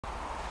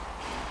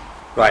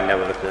Right, now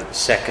we're looking at the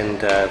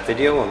second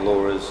video on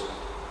Laura's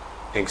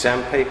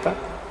exam paper.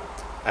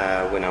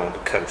 We're now on the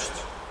coast.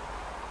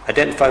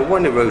 Identify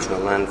one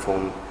erosional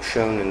landform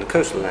shown in the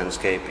coastal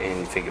landscape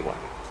in Figure 1.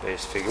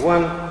 There's Figure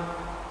 1,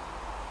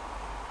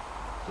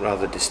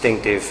 rather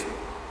distinctive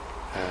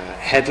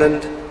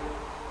headland.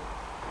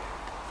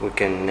 We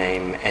can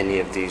name any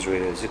of these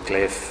really. There's a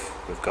cliff,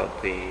 we've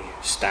got the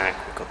stack,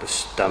 we've got the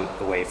stump,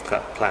 the wave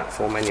cut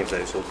platform. Any of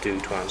those will do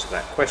to answer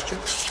that question.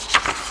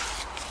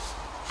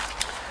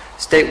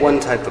 State one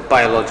type of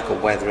biological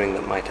weathering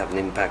that might have an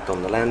impact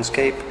on the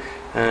landscape.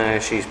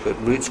 She's put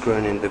roots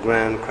growing into the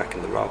ground,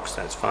 cracking the rocks,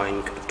 that's fine.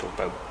 You could have talked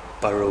about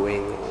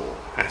burrowing or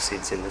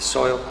acids in the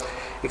soil.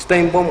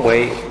 Explain one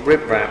way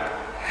riprap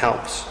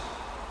helps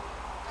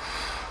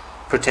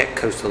protect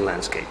coastal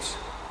landscapes.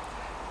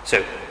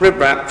 So,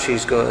 riprap,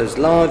 she's got as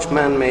large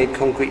man-made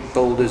concrete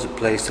boulders are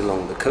placed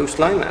along the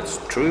coastline, that's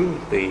true.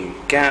 The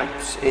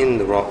gaps in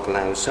the rock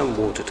allow some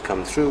water to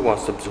come through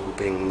whilst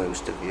absorbing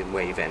most of the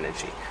wave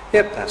energy.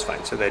 Yep, that's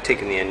fine. So they're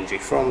taking the energy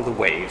from the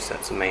waves,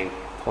 that's the main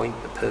point,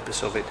 the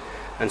purpose of it,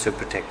 and so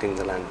protecting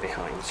the land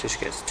behind. So she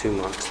gets 2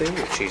 marks there,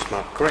 which she's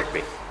marked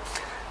correctly.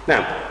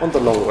 Now, on the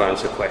longer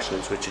answer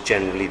questions, which are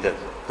generally the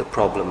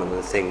problem and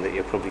the thing that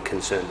you're probably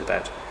concerned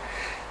about.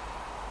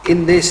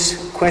 In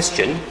this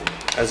question,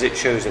 as it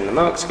shows in the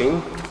mark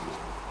scheme,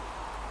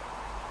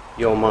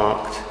 you're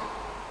marked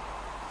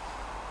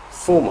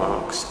 4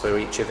 marks for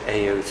each of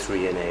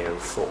AO3 and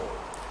AO4.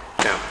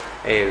 Now,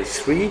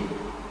 AO3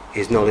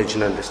 is knowledge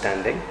and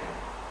understanding,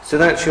 so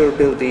that's your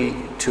ability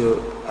to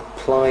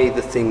apply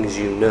the things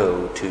you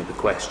know to the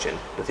question,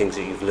 the things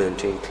that you've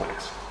learned in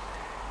class.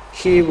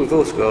 Here we've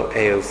also got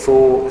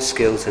AO4,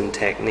 skills and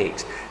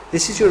techniques.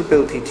 This is your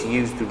ability to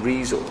use the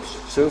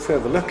resource. So if we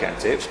have a look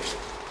at it,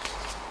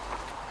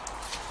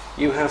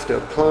 you have to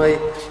apply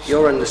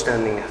your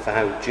understanding of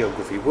how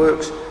geography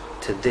works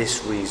to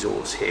this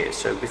resource here.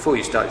 So before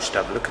you start, just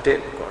have a look at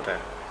it. We've got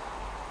a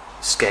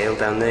scale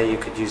down there, you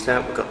could use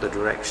that. We've got the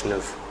direction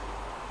of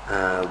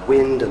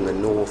wind and the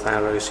north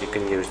arrow, so you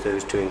can use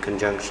those two in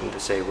conjunction to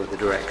say where the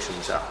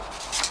directions are.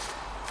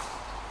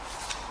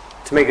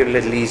 To make it a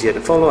little easier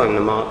to follow, I'm going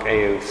to mark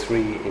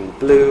AO3 in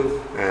blue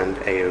and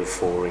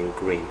AO4 in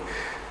green.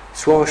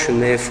 Swash,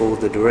 and therefore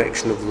the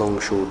direction of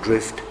longshore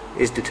drift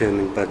is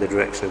determined by the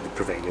direction of the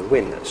prevailing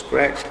wind, that's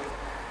correct.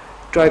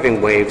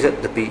 Driving waves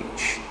at the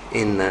beach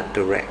in that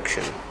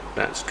direction,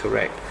 that's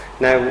correct.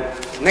 Now,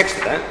 next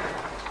to that,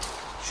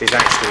 she's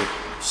actually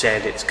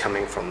said it's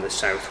coming from the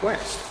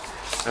southwest,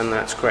 and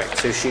that's correct.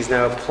 So she's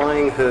now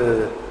applying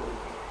her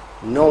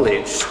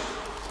knowledge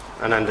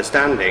and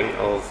understanding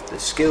of the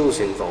skills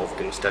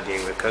involved in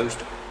studying the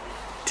coast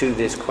to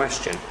this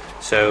question.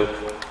 So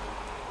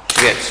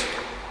she gets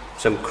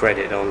some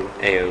credit on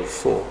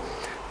AO4.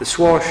 The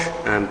swash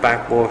and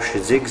backwash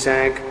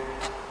zigzag,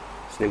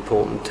 it's an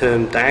important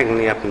term,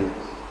 diagonally up and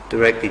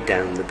directly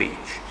down the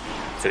beach.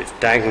 So it's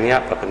diagonally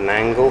up at an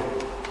angle,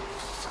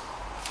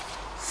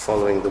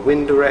 following the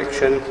wind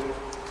direction,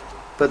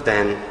 but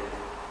then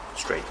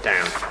straight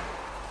down.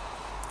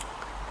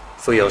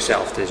 For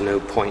yourself, there's no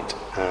point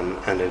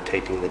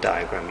annotating the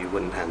diagram, you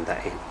wouldn't hand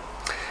that in.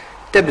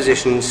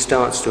 Deposition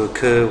starts to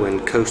occur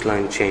when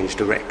coastline change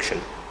direction.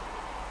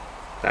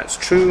 That's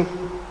true.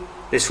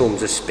 This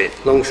forms a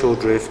spit. Longshore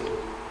drift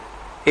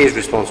is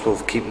responsible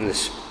for keeping the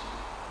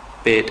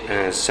spit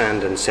as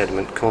sand and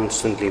sediment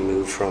constantly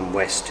move from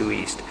west to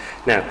east.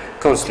 Now,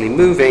 constantly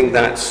moving,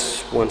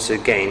 that's once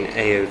again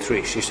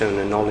AO3. She's shown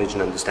a knowledge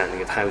and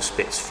understanding of how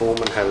spits form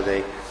and how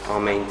they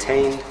are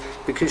maintained.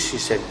 Because she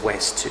said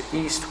west to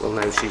east, well,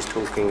 now she's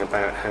talking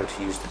about how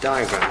to use the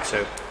diagram.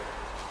 So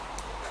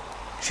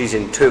she's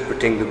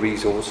interpreting the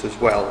resource as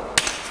well.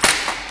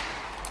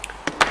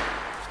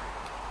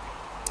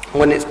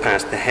 When it's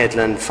past the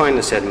headland,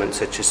 finer sediments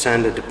such as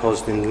sand are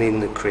deposited,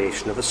 leading to the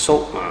creation of a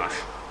salt marsh,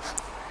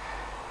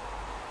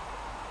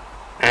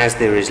 as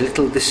there is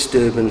little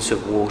disturbance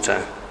of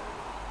water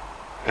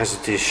as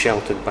it is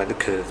sheltered by the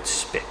curved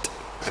spit.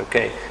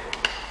 Okay,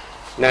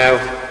 now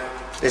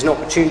there's an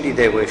opportunity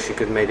there where she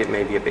could have made it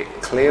maybe a bit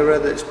clearer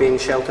that it's being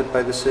sheltered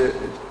by the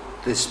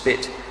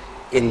spit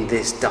in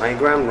this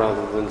diagram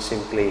rather than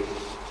simply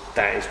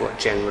that is what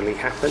generally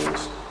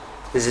happens.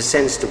 There's a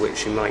sense to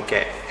which you might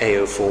get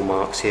AO4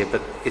 marks here,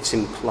 but it's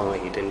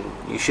implied, and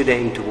you should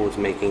aim towards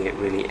making it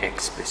really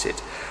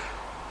explicit.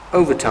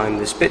 Over time,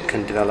 the spit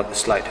can develop a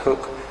slight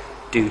hook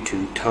due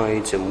to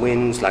tides and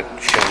winds, like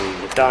shown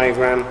in the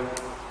diagram.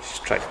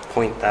 Just try to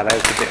point that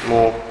out a bit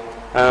more.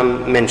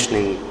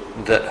 Mentioning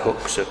that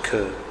hooks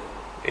occur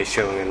is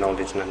showing a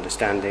knowledge and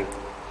understanding.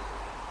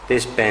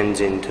 This bends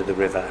into the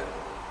river.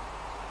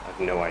 I have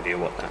no idea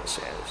what that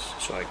says,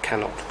 so I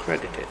cannot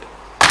credit it.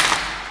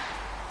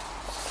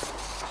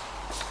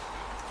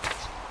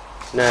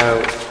 Now,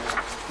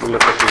 we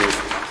look at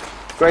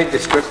the grade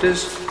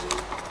descriptors.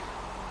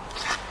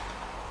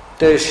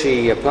 Does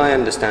she apply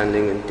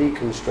understanding and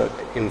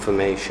deconstruct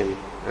information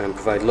and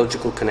provide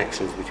logical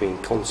connections between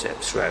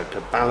concepts throughout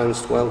a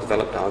balanced,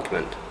 well-developed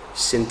argument?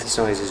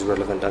 Synthesizes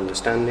relevant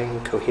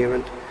understanding,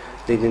 coherent,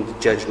 leading to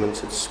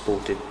judgments that are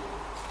supported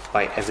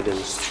by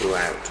evidence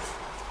throughout.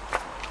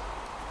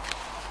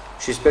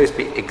 She's supposed to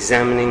be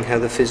examining how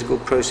the physical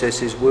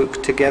processes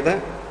work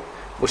together.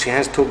 Well, she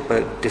has talked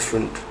about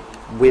different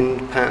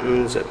wind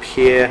patterns up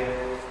here.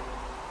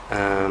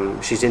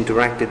 She's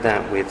interacted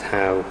that with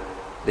how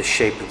the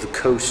shape of the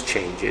coast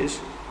changes.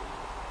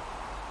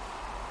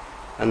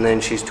 And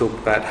then she's talked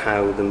about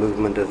how the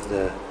movement of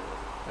the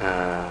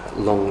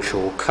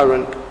longshore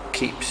current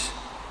keeps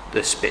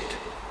the spit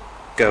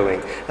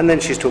going. And then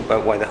she's talked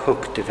about why the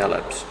hook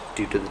develops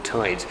due to the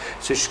tides.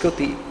 So she's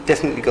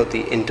definitely got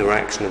the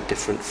interaction of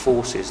different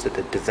forces that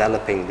are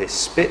developing this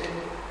spit.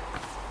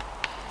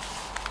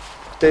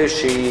 Does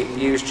she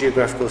use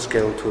geographical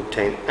skill to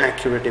obtain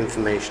accurate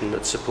information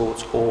that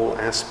supports all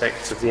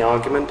aspects of the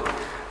argument?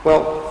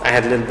 Well, I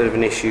had a little bit of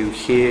an issue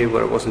here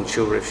where I wasn't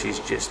sure if she's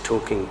just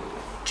talking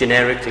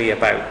generically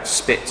about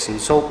spits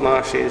and salt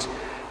marshes,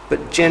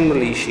 but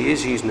generally she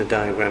is using the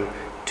diagram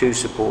to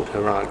support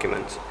her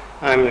arguments.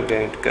 I'm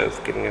going to go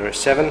for giving her a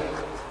 7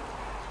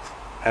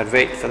 out of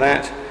 8 for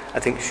that. I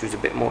think she was a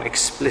bit more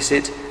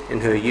explicit in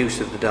her use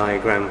of the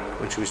diagram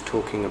when she was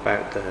talking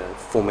about the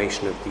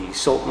formation of the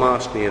salt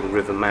marsh near the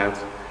river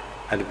mouth.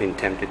 I'd have been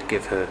tempted to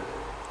give her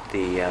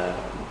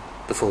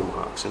the full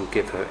marks and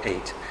give her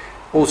 8.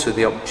 Also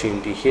the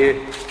opportunity here,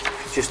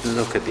 if you just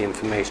look at the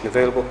information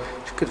available,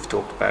 she could have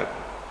talked about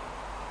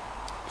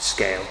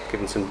scale,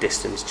 given some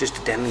distance, just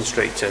to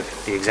demonstrate to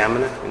the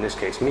examiner, in this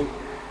case me,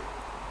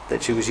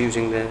 that she was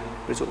using the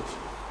resource.